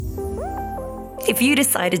If you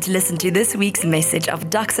decided to listen to this week's message of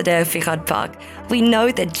Doxa Park, we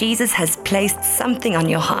know that Jesus has placed something on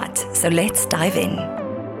your heart. So let's dive in.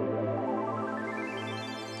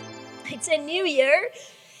 It's a new year,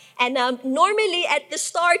 and normally at the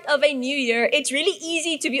start of a new year, it's really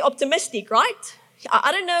easy to be optimistic, right?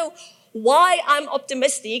 I don't know why I'm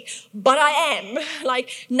optimistic, but I am.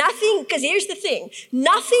 Nothing, because here's the thing,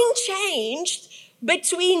 nothing changed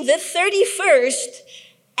between the 31st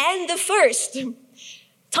and the 1st.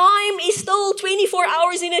 Time is still 24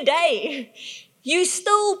 hours in a day. You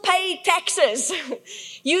still pay taxes.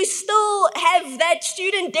 You still have that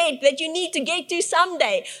student debt that you need to get to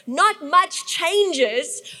someday. Not much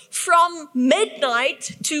changes from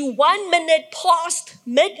midnight to 1 minute past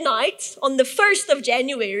midnight on the 1st of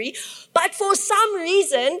January. But for some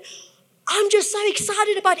reason, I'm just so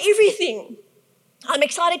excited about everything. I'm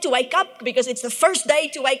excited to wake up because it's the first day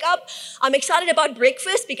to wake up. I'm excited about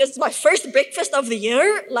breakfast because it's my first breakfast of the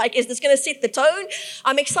year. Is this going to set the tone?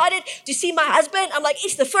 I'm excited to see my husband. I'm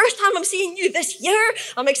it's the first time I'm seeing you this year.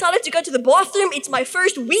 I'm excited to go to the bathroom. It's my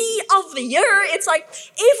first wee of the year. It's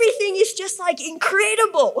everything is just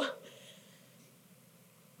incredible.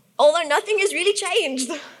 Although nothing has really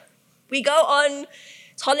changed. We go on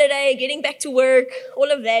holiday, getting back to work,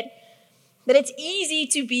 all of that. But it's easy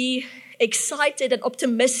to be excited and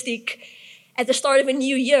optimistic at the start of a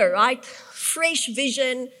new year, right? Fresh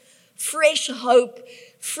vision, fresh hope,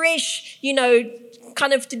 fresh,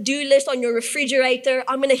 kind of to-do list on your refrigerator.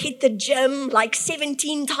 I'm going to hit the gym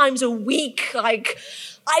 17 times a week. I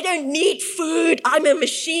don't need food. I'm a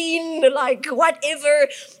machine, whatever.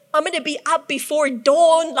 I'm going to be up before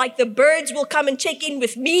dawn. The birds will come and check in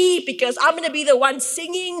with me because I'm going to be the one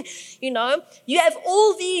singing, You have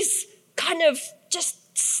all these kind of just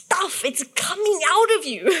stuff, it's coming out of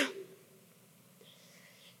you.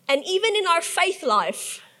 And even in our faith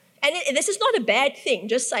life, and this is not a bad thing,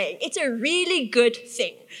 just saying, it's a really good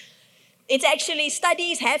thing. It's actually,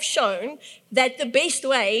 studies have shown that the best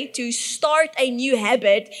way to start a new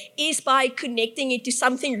habit is by connecting it to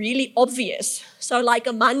something really obvious. So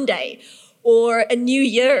a Monday, or a new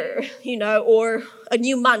year, or a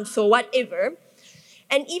new month, or whatever.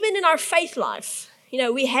 And even in our faith life,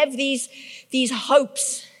 we have these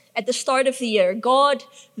hopes at the start of the year. God,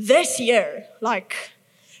 this year,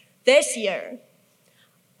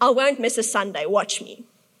 I won't miss a Sunday. Watch me.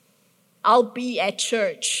 I'll be at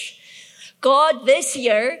church. God, this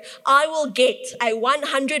year, I will get a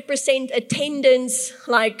 100% attendance,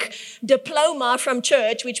 diploma from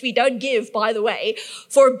church, which we don't give, by the way,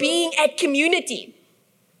 for being at community.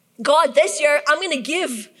 God, this year, I'm going to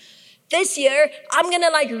give. This year, I'm going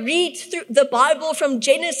to read through the Bible from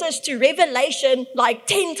Genesis to Revelation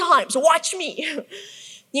 10 times. Watch me.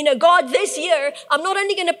 God, this year, I'm not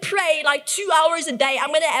only going to pray 2 hours a day. I'm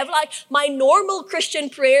going to have my normal Christian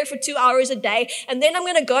prayer for 2 hours a day. And then I'm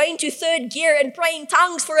going to go into third gear and pray in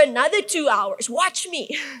tongues for another 2 hours. Watch me.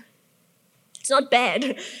 It's not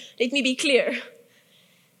bad. Let me be clear.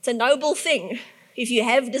 It's a noble thing if you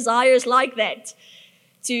have desires like that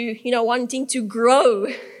to, wanting to grow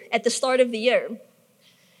at the start of the year.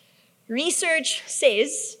 Research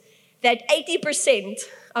says that 80%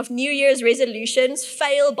 of New Year's resolutions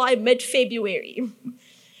fail by mid-February.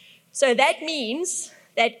 So that means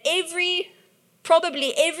that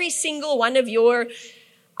probably every single one of your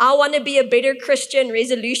I want to be a better Christian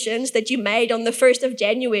resolutions that you made on the 1st of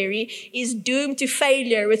January is doomed to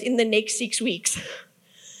failure within the next 6 weeks.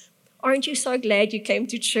 Aren't you so glad you came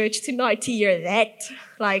to church tonight to hear that?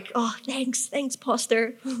 Thanks,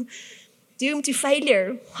 Pastor. Doomed to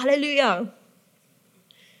failure. Hallelujah.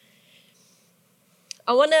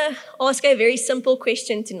 I want to ask a very simple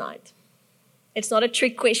question tonight. It's not a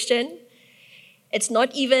trick question. It's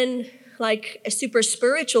not even a super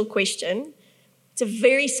spiritual question. It's a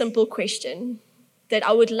very simple question that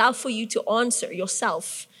I would love for you to answer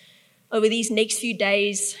yourself over these next few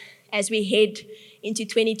days as we head into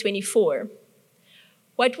 2024.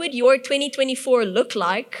 What would your 2024 look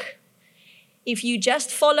like if you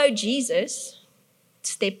just follow Jesus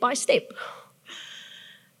step by step?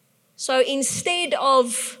 So instead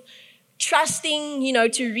of trusting,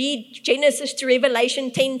 to read Genesis to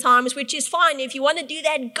Revelation 10 times, which is fine. If you want to do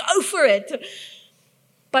that, go for it.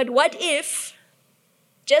 But what if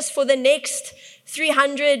just for the next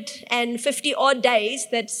 350 odd days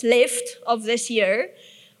that's left of this year,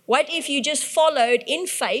 what if you just followed in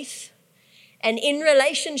faith and in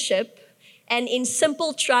relationship and in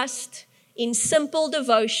simple trust, in simple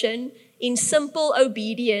devotion, in simple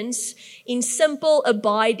obedience, in simple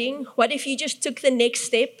abiding? What if you just took the next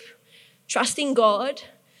step, trusting God,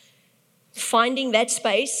 finding that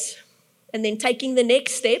space, and then taking the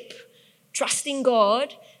next step, trusting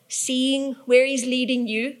God, seeing where He's leading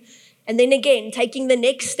you, and then again, taking the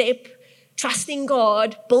next step, trusting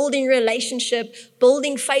God, building relationship,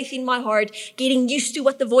 building faith in my heart, getting used to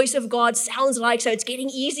what the voice of God sounds like, so it's getting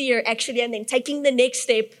easier actually, and then taking the next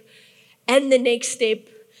step, and the next step,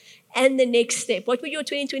 and the next step. What would your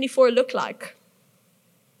 2024 look like?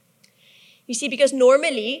 You see, because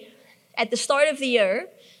normally, at the start of the year,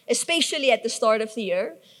 especially at the start of the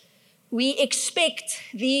year, we expect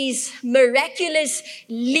these miraculous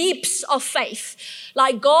leaps of faith.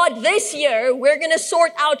 Like, God, this year, we're going to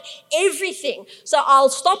sort out everything. So I'll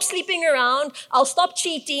stop sleeping around. I'll stop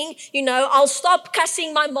cheating. I'll stop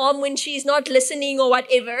cussing my mom when she's not listening or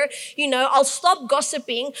whatever. I'll stop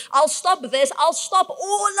gossiping. I'll stop this. I'll stop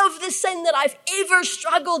all of the sin that I've ever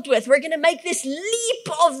struggled with. We're going to make this leap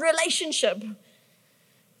of relationship.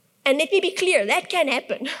 And let me be clear, that can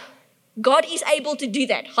happen. God is able to do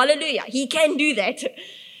that. Hallelujah. He can do that.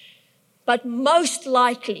 But most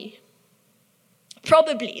likely,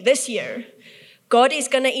 probably this year, God is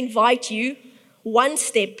going to invite you one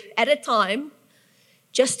step at a time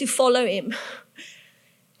just to follow Him.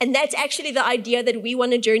 And that's actually the idea that we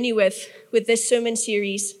want to journey with this sermon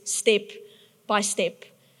series, step by step.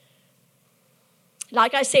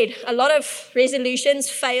 Like I said, a lot of resolutions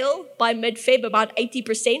fail by mid-Feb, about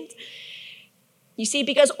 80%. You see,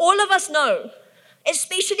 because all of us know,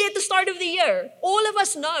 especially at the start of the year, all of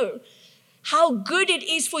us know how good it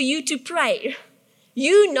is for you to pray.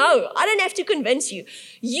 You know, I don't have to convince you.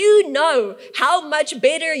 You know how much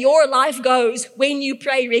better your life goes when you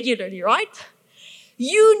pray regularly, right?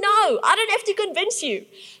 You know, I don't have to convince you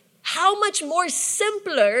how much more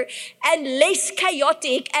simpler and less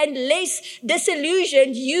chaotic and less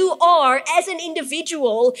disillusioned you are as an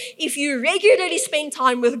individual if you regularly spend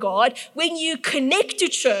time with God, when you connect to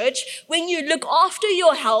church, when you look after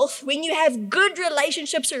your health, when you have good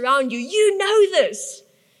relationships around you. You know this.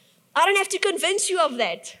 I don't have to convince you of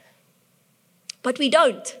that. But we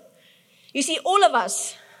don't. You see, all of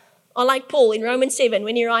us are like Paul in Romans 7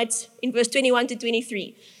 when he writes in verse 21 to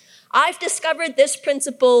 23. I've discovered this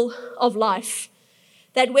principle of life,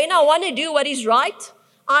 that when I want to do what is right,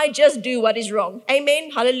 I just do what is wrong.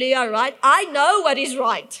 Amen. Hallelujah. Right? I know what is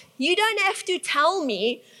right. You don't have to tell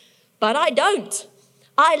me, but I don't.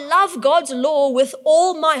 I love God's law with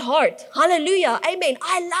all my heart. Hallelujah. Amen.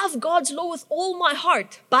 I love God's law with all my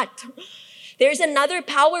heart, but there's another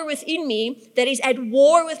power within me that is at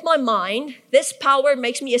war with my mind. This power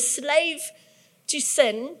makes me a slave to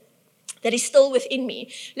sin that is still within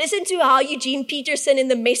me. Listen to how Eugene Peterson in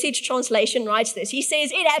the Message translation writes this. He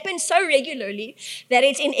says, it happens so regularly that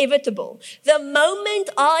it's inevitable. The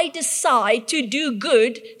moment I decide to do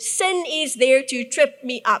good, sin is there to trip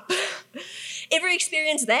me up. Ever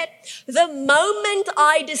experienced that? The moment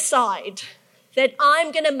I decide that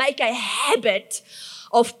I'm going to make a habit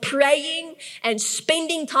of praying and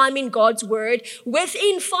spending time in God's Word,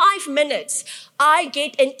 within 5 minutes, I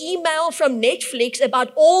get an email from Netflix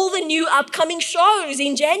about all the new upcoming shows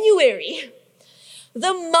in January.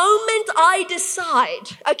 The moment I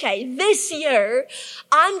decide, okay, this year,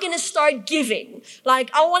 I'm going to start giving. Like,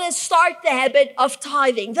 I want to start the habit of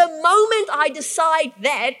tithing. The moment I decide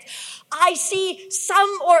that, I see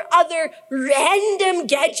some or other random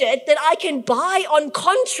gadget that I can buy on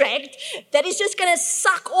contract that is just going to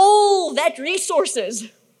suck all that resources.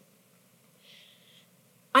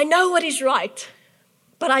 I know what is right,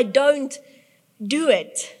 but I don't do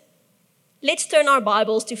it. Let's turn our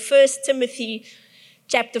Bibles to 1 Timothy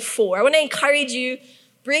chapter 4. I want to encourage you,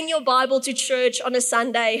 bring your Bible to church on a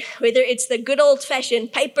Sunday, whether it's the good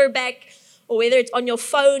old-fashioned paperback or whether it's on your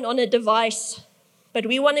phone, on a device. But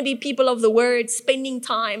we want to be people of the Word, spending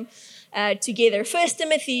time together. 1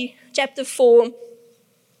 Timothy chapter 4,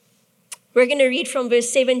 we're going to read from verse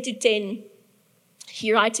 7 to 10.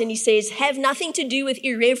 He writes and he says, have nothing to do with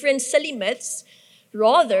irreverent, silly myths.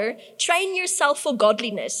 Rather, train yourself for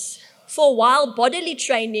godliness. For while bodily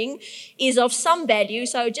training is of some value,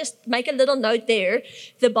 so just make a little note there,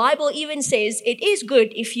 the Bible even says it is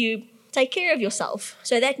good if you take care of yourself.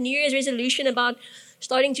 So that New Year's resolution about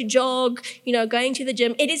starting to jog, going to the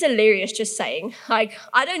gym, it is hilarious, just saying. Like,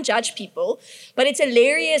 I don't judge people, but it's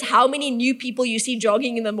hilarious how many new people you see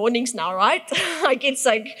jogging in the mornings now, right? It's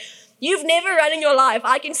like, you've never run in your life,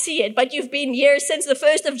 I can see it, but you've been here since the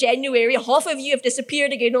 1st of January. Half of you have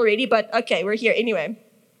disappeared again already, but okay, we're here anyway.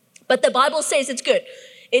 But the Bible says it's good.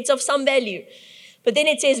 It's of some value. But then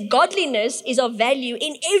it says godliness is of value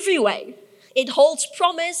in every way. It holds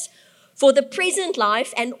promise for the present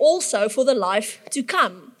life and also for the life to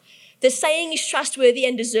come. The saying is trustworthy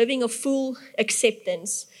and deserving of full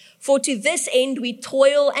acceptance. For to this end we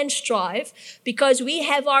toil and strive, because we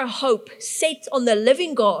have our hope set on the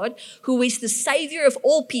living God, who is the Savior of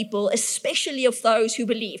all people, especially of those who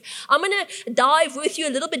believe. I'm going to dive with you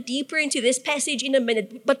a little bit deeper into this passage in a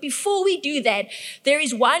minute. But before we do that, there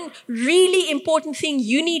is one really important thing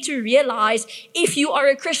you need to realize if you are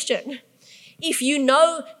a Christian. If you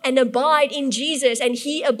know and abide in Jesus and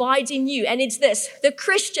He abides in you. And it's this: the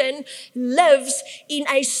Christian lives in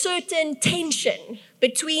a certain tension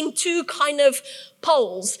between two kind of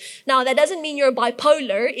poles. Now, that doesn't mean you're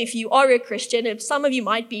bipolar if you are a Christian. If some of you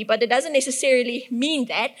might be, but it doesn't necessarily mean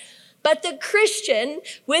that. But the Christian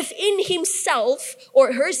within himself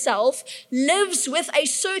or herself lives with a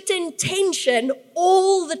certain tension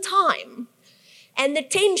all the time. And the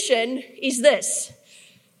tension is this: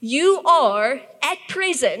 you are at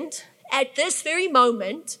present, at this very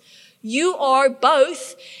moment, you are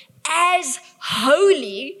both as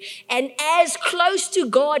holy and as close to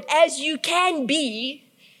God as you can be,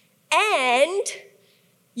 and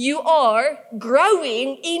you are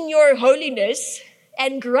growing in your holiness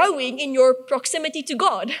and growing in your proximity to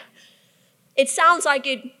God. It sounds like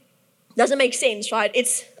it doesn't make sense, right?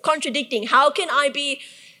 It's contradicting. How can I be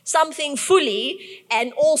something fully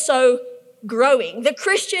and also growing? The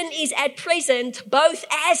Christian is at present both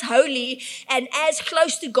as holy and as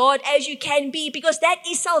close to God as you can be, because that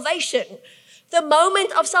is salvation. The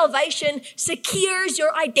moment of salvation secures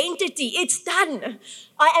your identity. It's done.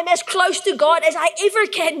 I am as close to God as I ever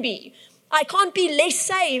can be. I can't be less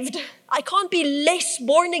saved. I can't be less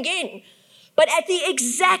born again. But at the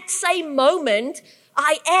exact same moment,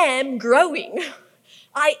 I am growing.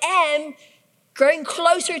 I am growing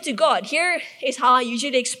closer to God. Here is how I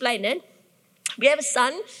usually explain it. We have a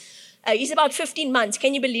son. He's about 15 months.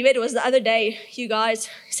 Can you believe it? It was the other day you guys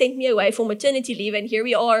sent me away for maternity leave, and here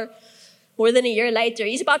we are more than a year later.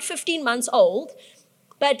 He's about 15 months old.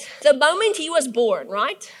 But the moment he was born,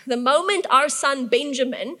 right? The moment our son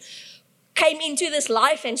Benjamin came into this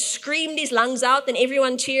life and screamed his lungs out and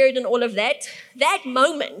everyone cheered and all of that, that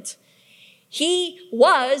moment, he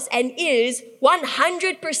was and is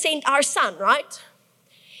 100% our son, right?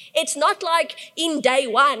 It's not like in day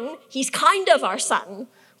one, he's kind of our son,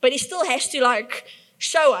 but he still has to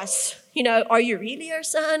show us, are you really our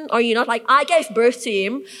son? Are you not? I gave birth to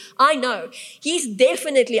him. I know. He's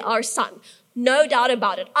definitely our son. No doubt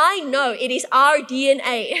about it. I know it is our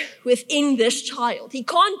DNA within this child. He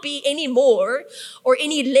can't be any more or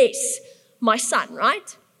any less my son,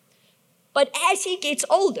 right? But as he gets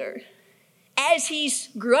older, as he's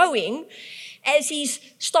growing, as he's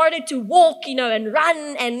started to walk, and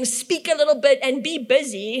run and speak a little bit and be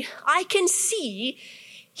busy, I can see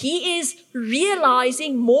he is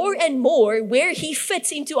realizing more and more where he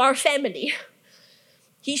fits into our family.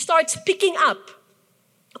 He starts picking up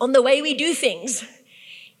on the way we do things.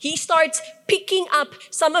 He starts picking up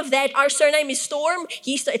some of that. Our surname is Storm.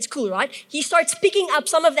 It's cool, right? He starts picking up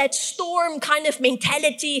some of that Storm kind of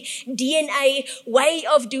mentality, DNA, way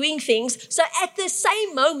of doing things. So at the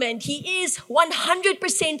same moment, he is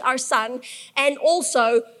 100% our son and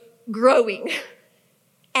also growing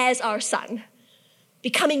as our son,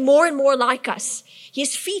 becoming more and more like us.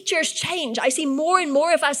 His features change. I see more and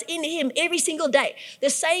more of us in him every single day. The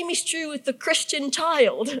same is true with the Christian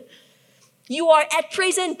child. You are at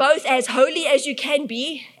present both as holy as you can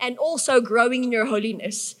be and also growing in your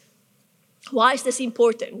holiness. Why is this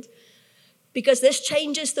important? Because this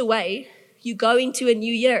changes the way you go into a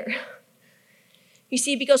new year. You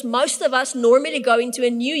see, because most of us normally go into a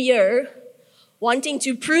new year wanting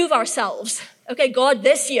to prove ourselves. Okay, God,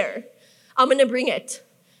 this year, I'm going to bring it.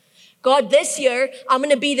 God, this year, I'm going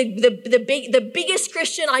to be the biggest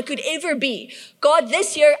Christian I could ever be. God,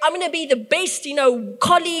 this year, I'm going to be the best,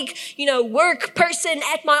 colleague, work person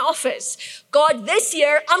at my office. God, this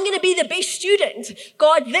year, I'm going to be the best student.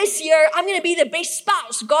 God, this year, I'm going to be the best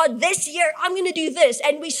spouse. God, this year, I'm going to do this.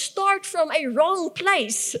 And we start from a wrong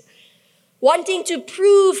place, wanting to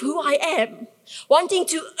prove who I am, wanting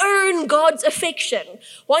to earn God's affection,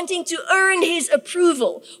 wanting to earn His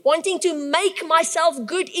approval, wanting to make myself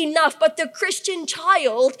good enough. But the Christian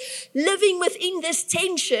child living within this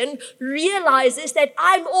tension realizes that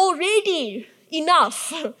I'm already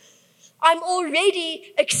enough. I'm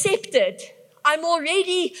already accepted. I'm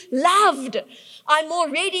already loved. I'm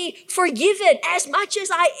already forgiven as much as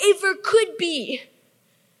I ever could be.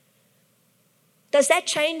 Does that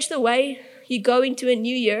change the way you go into a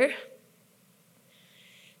new year?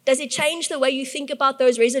 Does it change the way you think about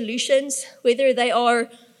those resolutions, whether they are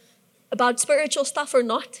about spiritual stuff or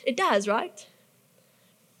not? It does, right?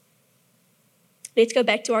 Let's go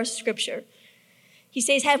back to our scripture. He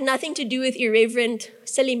says, have nothing to do with irreverent,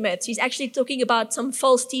 silly myths. He's actually talking about some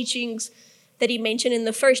false teachings that he mentioned in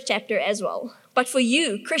the first chapter as well. But for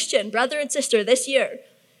you, Christian, brother and sister, this year,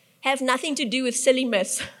 have nothing to do with silly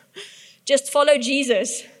myths. Just follow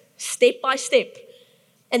Jesus step by step.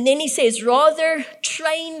 And then he says, rather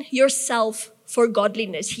train yourself for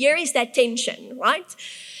godliness. Here is that tension, right?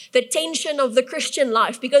 The tension of the Christian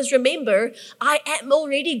life. Because remember, I am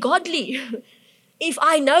already godly. If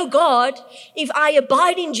I know God, if I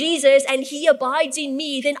abide in Jesus and he abides in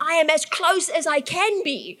me, then I am as close as I can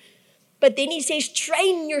be. But then he says,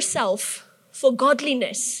 train yourself for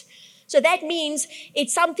godliness. So that means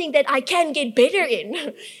it's something that I can get better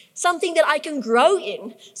in, something that I can grow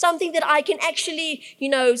in, something that I can actually,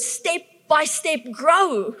 step by step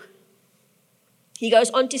grow. He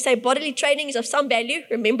goes on to say bodily training is of some value.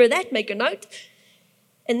 Remember that, make a note.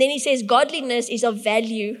 And then he says godliness is of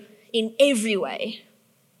value in every way.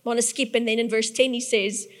 I want to skip, and then in verse 10 he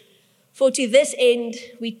says, for to this end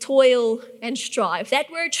we toil and strive.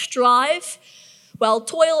 That word strive,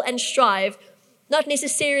 toil and strive, not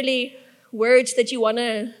necessarily words that you want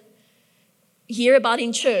to hear about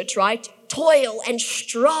in church, right? Toil and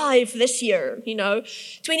strive this year,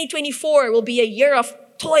 2024 will be a year of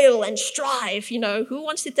toil and strive, Who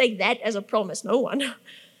wants to take that as a promise? No one.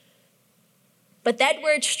 But that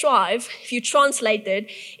word strive, if you translate it,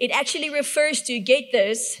 it actually refers to, get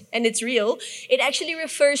this, and it's real, it actually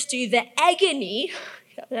refers to the agony,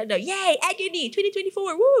 yay, agony,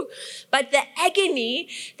 2024, woo! But the agony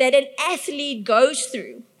that an athlete goes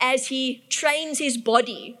through as he trains his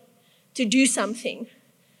body to do something.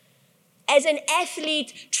 As an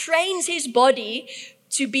athlete trains his body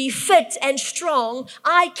to be fit and strong,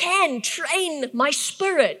 I can train my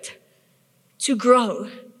spirit to grow,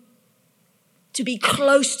 to be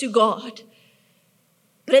close to God.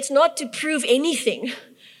 But it's not to prove anything.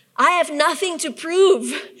 I have nothing to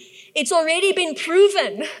prove. It's already been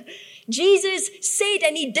proven. Jesus said,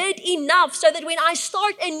 and he did enough so that when I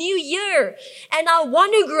start a new year and I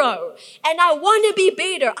want to grow and I want to be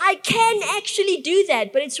better, I can actually do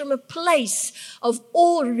that. But it's from a place of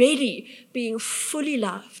already being fully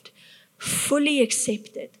loved, fully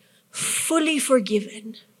accepted, fully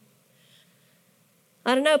forgiven.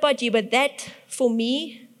 I don't know about you, but that, for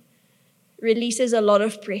me, releases a lot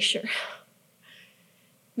of pressure.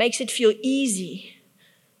 Makes it feel easy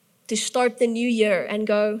to start the new year and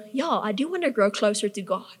go, I do want to grow closer to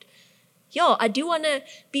God. I do want to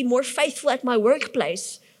be more faithful at my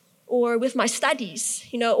workplace or with my studies,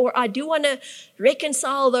 or I do want to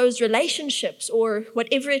reconcile those relationships or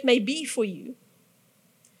whatever it may be for you.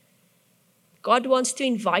 God wants to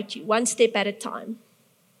invite you one step at a time.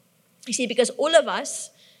 You see, because all of us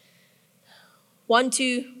want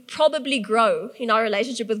to probably grow in our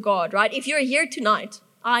relationship with God, right? If you're here tonight,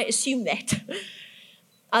 I assume that.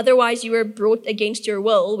 Otherwise, you were brought against your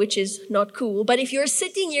will, which is not cool. But if you're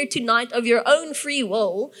sitting here tonight of your own free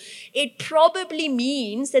will, it probably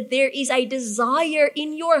means that there is a desire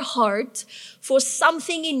in your heart for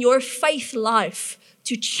something in your faith life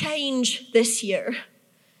to change this year.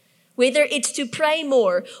 Whether it's to pray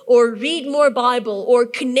more or read more Bible or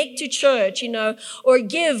connect to church, or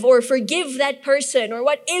give or forgive that person or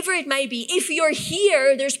whatever it may be. If you're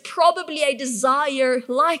here, there's probably a desire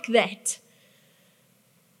like that.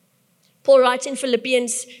 Paul writes in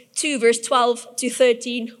Philippians 2, verse 12 to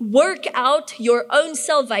 13, work out your own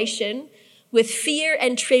salvation with fear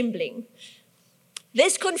and trembling.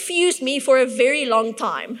 This confused me for a very long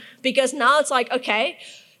time because now it's like, okay,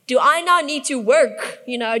 do I now need to work,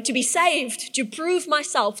 to be saved, to prove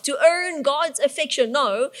myself, to earn God's affection?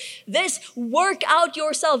 No, this work out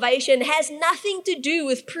your salvation has nothing to do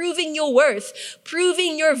with proving your worth,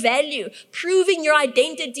 proving your value, proving your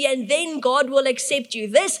identity, and then God will accept you.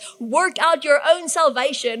 This work out your own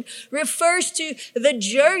salvation refers to the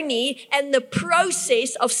journey and the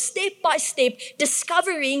process of step by step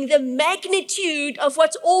discovering the magnitude of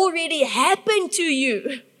what's already happened to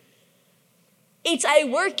you. It's a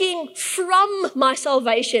working from my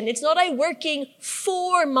salvation. It's not a working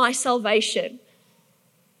for my salvation.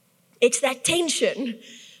 It's that tension,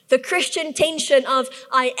 the Christian tension of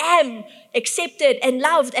I am accepted and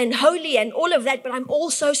loved and holy and all of that, but I'm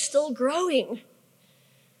also still growing.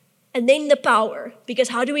 And then the power, because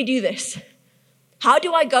how do we do this? How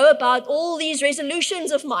do I go about all these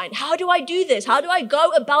resolutions of mine? How do I do this? How do I go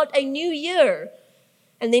about a new year?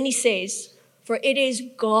 And then he says, for it is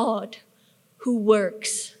God who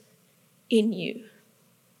works in you.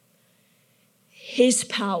 His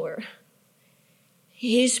power,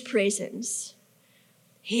 His presence,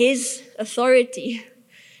 His authority,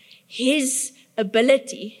 His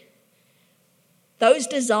ability. Those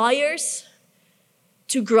desires,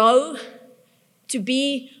 to grow, to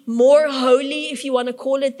be more holy, if you want to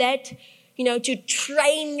call it that, to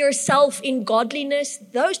train yourself in godliness,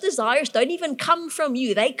 those desires don't even come from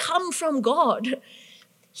you. They come from God.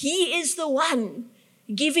 He is the one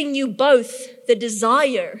giving you both the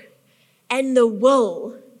desire and the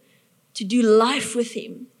will to do life with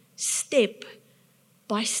Him, step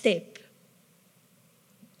by step.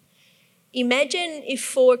 Imagine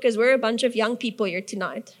if because we're a bunch of young people here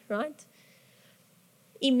tonight, right?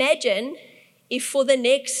 Imagine if for the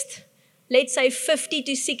next, let's say 50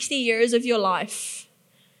 to 60 years of your life,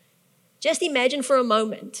 just imagine for a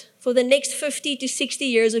moment, for the next 50 to 60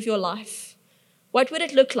 years of your life, what would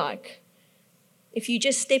it look like if you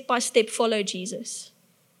just step by step follow Jesus?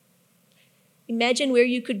 Imagine where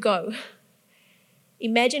you could go.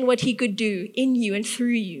 Imagine what He could do in you and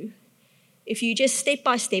through you if you just step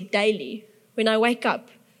by step daily. When I wake up,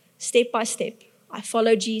 step by step, I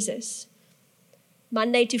follow Jesus.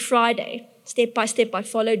 Monday to Friday, step by step, I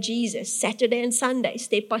follow Jesus. Saturday and Sunday,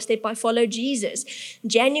 step by step, I follow Jesus.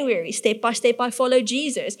 January, step by step, I follow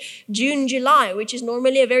Jesus. June, July, which is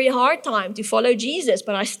normally a very hard time to follow Jesus,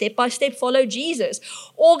 but I step by step follow Jesus.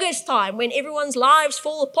 August time, when everyone's lives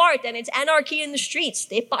fall apart and it's anarchy in the streets,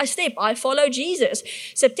 step by step, I follow Jesus.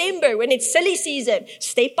 September, when it's silly season,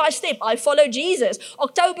 step by step, I follow Jesus.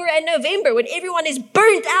 October and November, when everyone is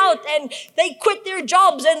burnt out and they quit their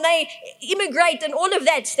jobs and they immigrate and all of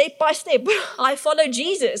that, step by step, I follow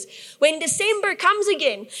Jesus. When December comes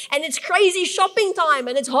again and it's crazy shopping time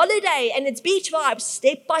and it's holiday and it's beach vibes,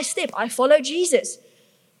 step by step, I follow Jesus.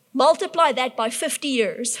 Multiply that by 50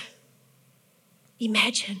 years.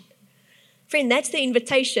 Imagine. Friend, that's the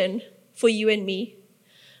invitation for you and me.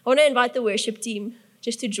 I want to invite the worship team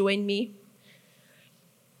just to join me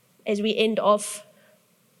as we end off.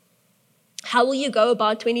 How will you go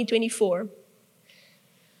about 2024?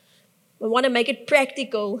 We want to make it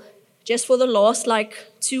practical just for the last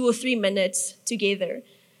 2 or 3 minutes together.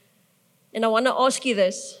 And I want to ask you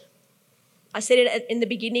this. I said it in the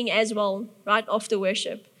beginning as well, right after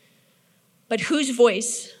worship. But whose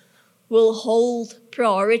voice will hold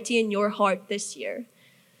priority in your heart this year?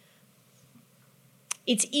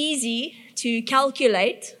 It's easy to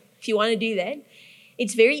calculate, if you want to do that.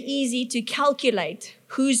 It's very easy to calculate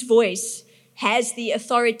whose voice has the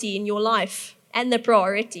authority in your life and the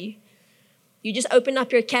priority. You just open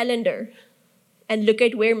up your calendar and look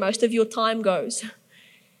at where most of your time goes.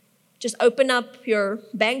 Just open up your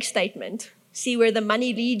bank statement, see where the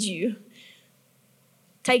money leads you.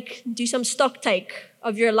 Do some stock take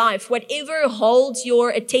of your life. Whatever holds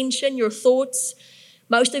your attention, your thoughts,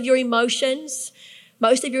 most of your emotions,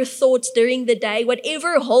 most of your thoughts during the day,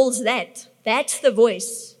 whatever holds that, that's the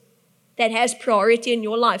voice that has priority in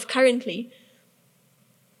your life currently.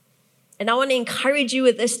 And I want to encourage you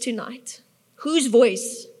with this tonight. Whose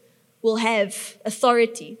voice will have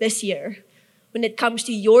authority this year when it comes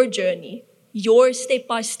to your journey, your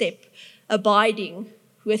step-by-step abiding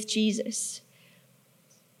with Jesus?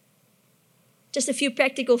 Just a few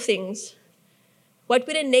practical things. What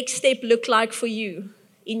would a next step look like for you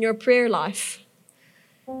in your prayer life?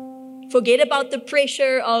 Forget about the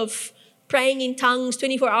pressure of praying in tongues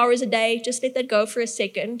 24 hours a day. Just let that go for a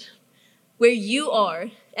second. Where you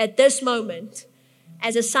are at this moment,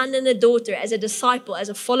 as a son and a daughter, as a disciple, as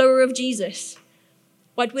a follower of Jesus,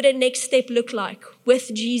 what would a next step look like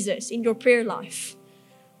with Jesus in your prayer life?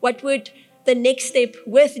 What would the next step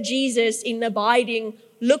with Jesus in abiding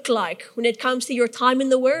look like when it comes to your time in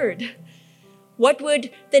the Word? What would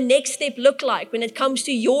the next step look like when it comes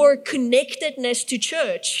to your connectedness to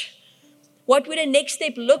church? What would a next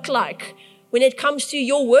step look like when it comes to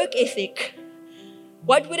your work ethic?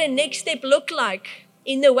 What would a next step look like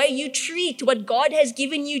in the way you treat what God has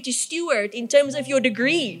given you to steward in terms of your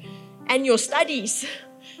degree and your studies?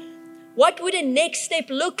 What would a next step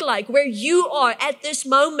look like where you are at this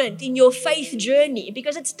moment in your faith journey?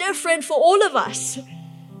 Because it's different for all of us.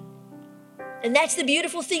 And that's the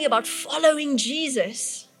beautiful thing about following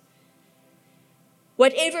Jesus.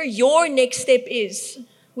 Whatever your next step is,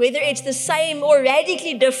 whether it's the same or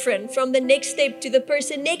radically different from the next step to the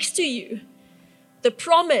person next to you, the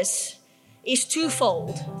promise is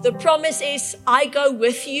twofold. The promise is, I go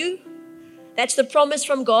with you. That's the promise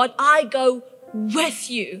from God. I go with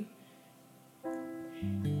you.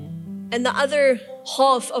 And the other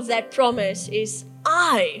half of that promise is,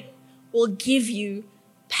 I will give you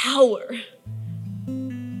power.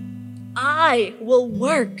 I will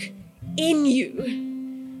work in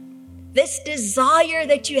you. This desire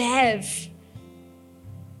that you have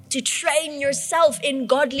to train yourself in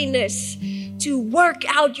godliness, to work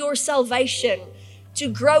out your salvation, to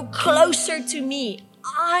grow closer to me,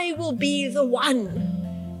 I will be the one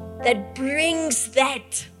that brings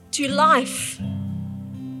that to life.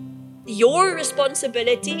 Your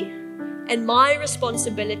responsibility and my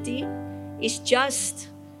responsibility is just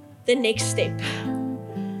the next step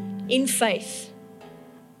in faith,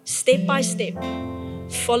 step by step,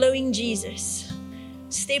 following Jesus,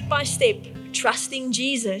 step by step, trusting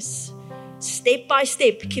Jesus, step by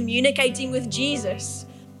step, communicating with Jesus,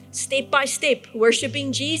 step by step,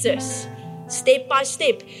 worshiping Jesus, step by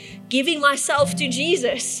step, giving myself to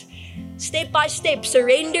Jesus, step by step,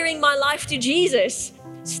 surrendering my life to Jesus,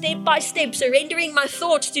 step by step, surrendering my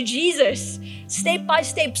thoughts to Jesus, step by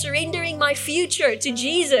step, surrendering my future to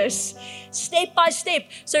Jesus, step by step,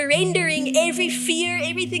 surrendering every fear,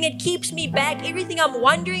 everything that keeps me back, everything I'm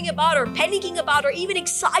wondering about or panicking about or even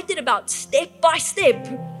excited about, step by step,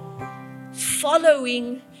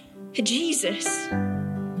 following Jesus.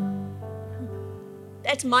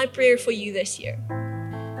 That's my prayer for you this year.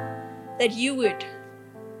 That you would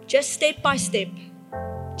just step by step,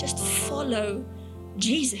 just follow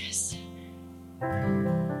Jesus.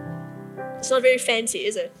 It's not very fancy,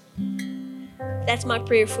 is it? That's my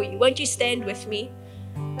prayer for you. Won't you stand with me?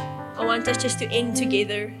 I want us just to end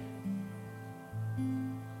together.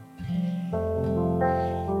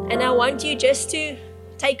 And I want you just to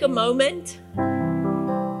take a moment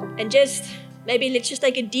and just, maybe let's just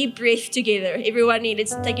take a deep breath together. Everyone,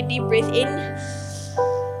 let's take a deep breath in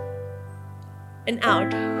and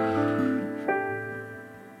out.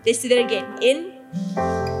 Let's do that again. In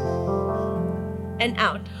and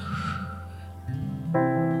out.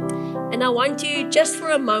 And I want you just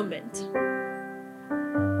for a moment,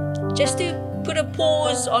 just to put a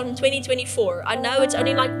pause on 2024. I know it's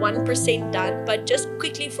only like 1% done, but just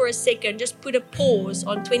quickly for a second, just put a pause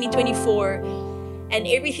on 2024 and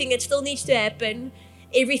everything that still needs to happen,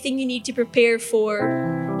 everything you need to prepare for,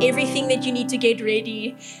 everything that you need to get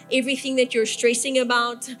ready, everything that you're stressing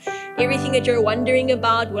about, everything that you're wondering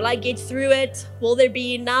about. Will I get through it? Will there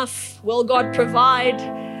be enough? Will God provide?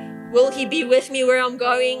 Will He be with me where I'm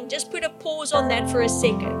going? Just put a pause on that for a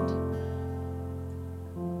second.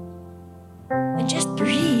 And just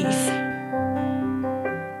breathe.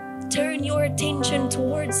 Turn your attention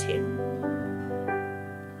towards Him.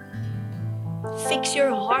 Fix your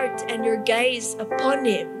heart and your gaze upon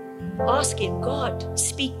Him. Ask Him, God,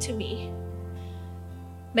 speak to me.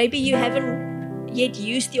 Maybe you haven't yet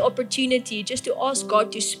used the opportunity just to ask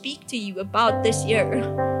God to speak to you about this year,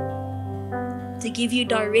 to give you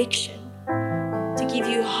direction, to give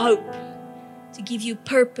you hope, to give you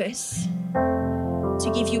purpose,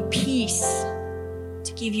 to give you peace,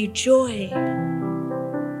 to give you joy.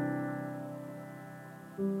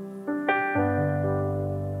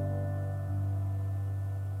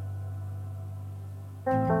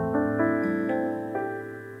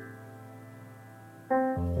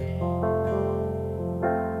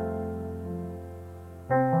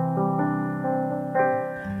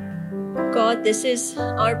 God, this is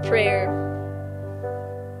our prayer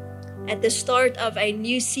at the start of a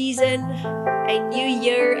new season, a new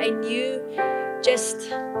year, a new just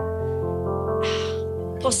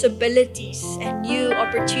possibilities and new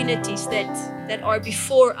opportunities that are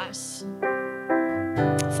before us.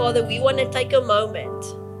 Father, we want to take a moment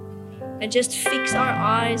and just fix our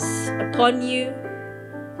eyes upon you,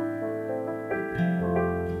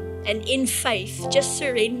 and in faith just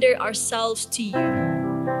surrender ourselves to you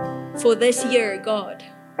for this year, God.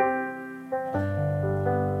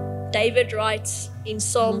 David writes in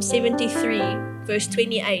Psalm 73, verse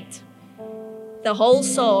 28. The whole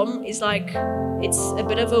psalm is like, it's a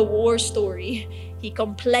bit of a war story. He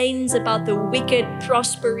complains about the wicked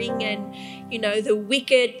prospering and, the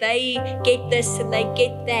wicked, they get this and they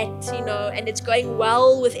get that, and it's going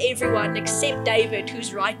well with everyone except David,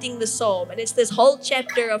 who's writing the psalm. And it's this whole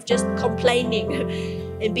chapter of just complaining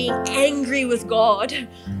and being angry with God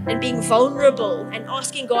and being vulnerable and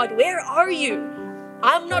asking God, where are you?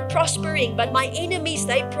 I'm not prospering, but my enemies,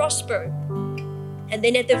 they prosper. And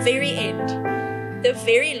then at the very end, the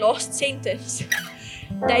very last sentence,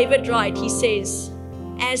 David writes, he says,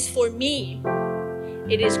 as for me,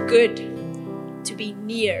 it is good to be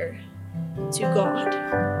near to God.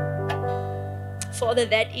 Father,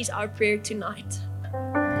 that is our prayer tonight.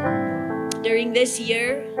 During this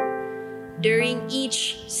year, during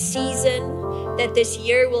each season that this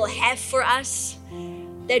year will have for us,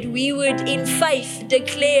 that we would in faith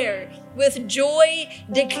declare, with joy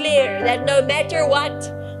declare that no matter what,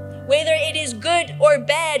 whether it is good or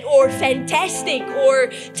bad or fantastic or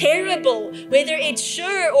terrible, whether it's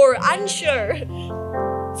sure or unsure,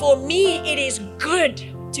 for me it is good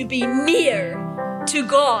to be near to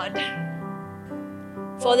God.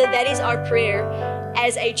 Father, that is our prayer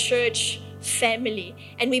as a church family.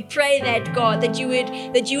 And we pray that, God, that you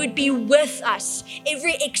would be with us.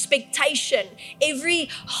 Every expectation, every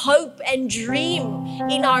hope and dream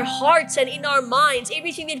in our hearts and in our minds,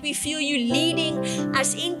 everything that we feel you leading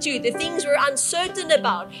us into, the things we're uncertain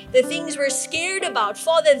about, the things we're scared about.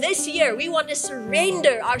 Father, this year we want to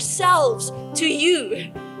surrender ourselves to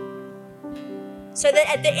you. So that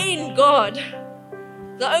at the end, God,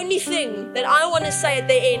 the only thing that I want to say at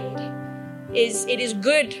the end is it is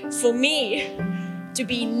good for me to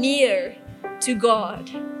be near to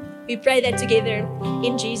God. We pray that together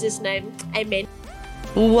in Jesus' name. Amen.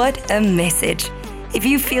 What a message. If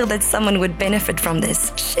you feel that someone would benefit from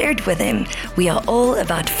this, share it with them. We are all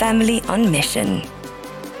about family on mission.